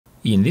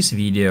In this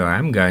video,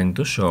 I'm going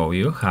to show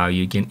you how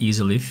you can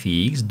easily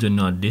fix Do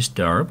Not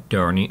Disturb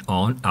turning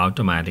on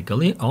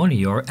automatically on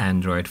your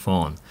Android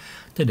phone.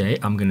 Today,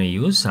 I'm gonna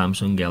use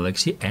Samsung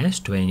Galaxy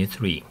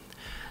S23.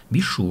 Be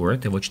sure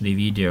to watch the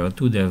video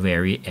to the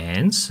very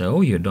end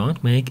so you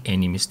don't make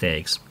any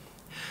mistakes.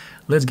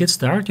 Let's get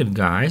started,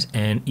 guys,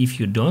 and if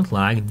you don't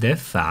like the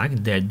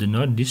fact that Do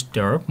Not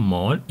Disturb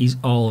mode is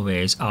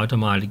always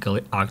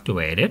automatically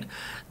activated,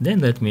 then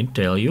let me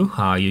tell you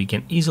how you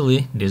can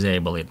easily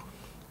disable it.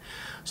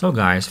 So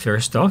guys,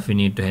 first off we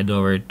need to head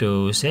over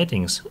to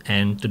settings,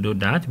 and to do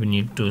that we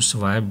need to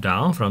swipe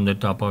down from the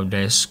top of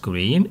the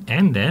screen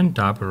and then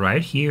tap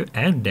right here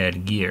at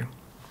that gear.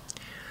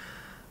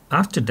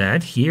 After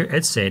that, here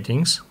at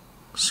settings,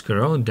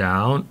 scroll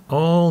down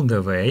all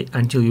the way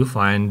until you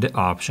find the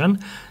option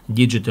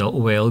Digital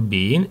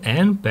Well-being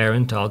and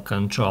Parental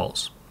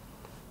Controls.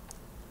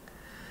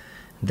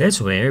 That's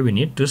where we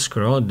need to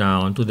scroll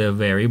down to the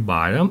very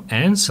bottom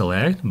and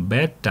select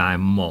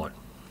Bedtime Mode.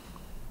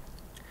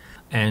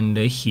 And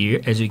here,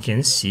 as you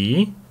can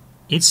see,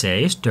 it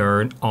says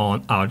turn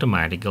on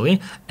automatically,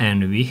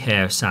 and we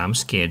have some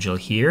schedule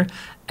here.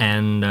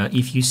 And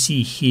if you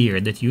see here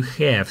that you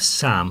have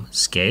some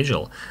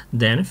schedule,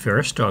 then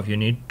first off you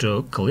need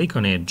to click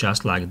on it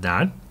just like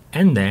that.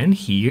 And then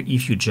here,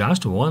 if you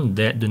just want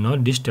the Do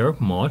Not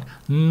Disturb mode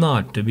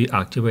not to be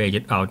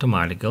activated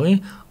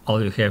automatically,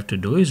 all you have to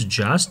do is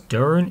just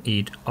turn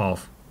it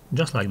off,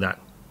 just like that.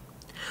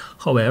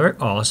 However,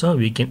 also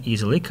we can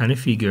easily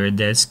configure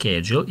that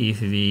schedule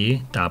if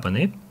we tap on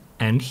it,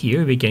 and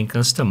here we can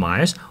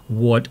customize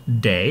what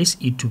days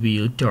it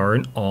will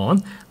turn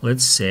on.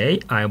 Let's say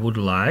I would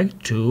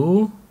like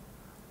to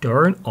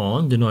turn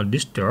on Do Not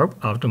Disturb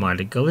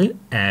automatically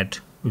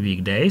at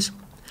weekdays,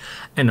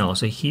 and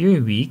also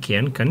here we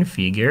can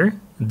configure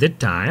the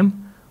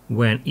time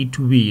when it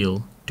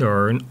will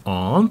turn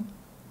on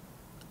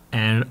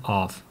and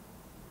off,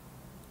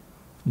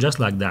 just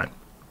like that.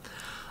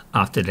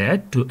 After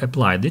that, to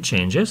apply the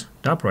changes,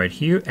 tap right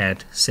here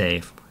at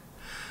Save,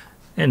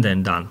 and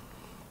then done.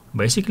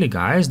 Basically,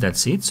 guys,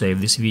 that's it. So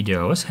if this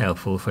video was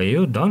helpful for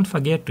you, don't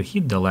forget to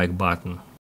hit the like button.